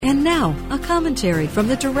And now, a commentary from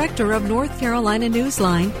the director of North Carolina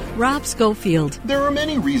Newsline, Rob Schofield. There are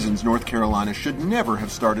many reasons North Carolina should never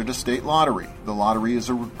have started a state lottery. The lottery is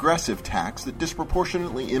a regressive tax that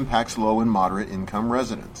disproportionately impacts low and moderate income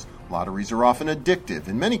residents. Lotteries are often addictive.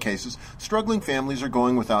 In many cases, struggling families are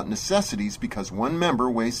going without necessities because one member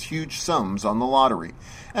wastes huge sums on the lottery.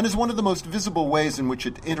 And as one of the most visible ways in which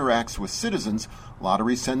it interacts with citizens,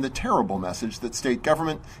 lotteries send the terrible message that state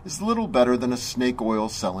government is little better than a snake oil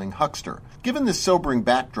selling huckster. Given this sobering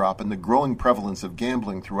backdrop and the growing prevalence of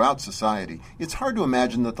gambling throughout society, it's hard to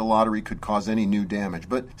imagine that the lottery could cause any new damage,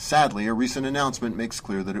 but sadly, a recent announcement makes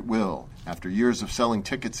clear that it will. After years of selling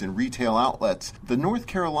tickets in retail outlets, the North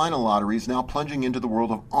Carolina lottery is now plunging into the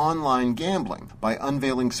world of online gambling by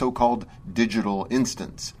unveiling so-called digital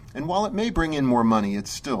instants. And while it may bring in more money,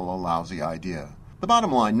 it's still a lousy idea. The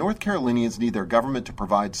bottom line, North Carolinians need their government to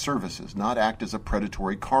provide services, not act as a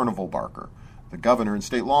predatory carnival barker. The governor and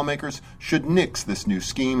state lawmakers should nix this new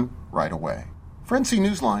scheme right away. For NC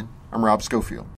Newsline, I'm Rob Schofield.